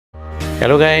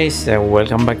Hello guys,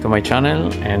 welcome back to my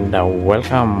channel and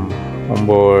welcome on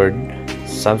board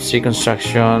subsea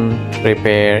construction,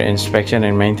 repair, inspection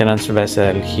and maintenance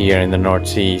vessel here in the North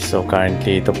Sea. So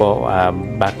currently ito po,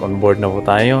 back on board na po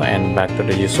tayo and back to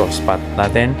the usual spot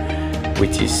natin,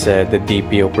 which is the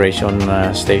DP operation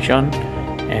station.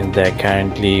 And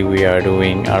currently we are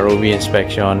doing ROV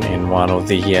inspection in one of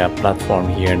the platform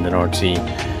here in the North Sea.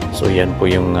 So yan po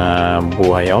yung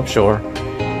buhay offshore.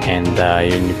 And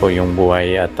yun po yung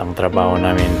buhay at ang trabaho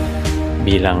namin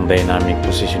bilang dynamic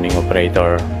positioning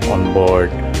operator on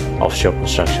board offshore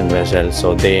construction vessel.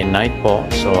 So day and night po.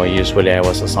 So usually I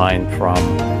was assigned from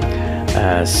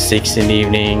 6 in the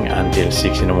evening until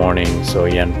 6 in the morning. So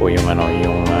yan po yung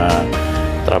yung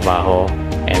trabaho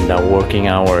and working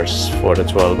hours for the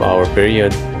 12-hour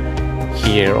period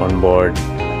here on board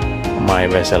my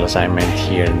vessel assignment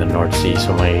here in the North Sea.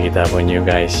 So makikita po nyo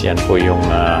guys, yan po yung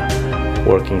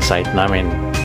working site namin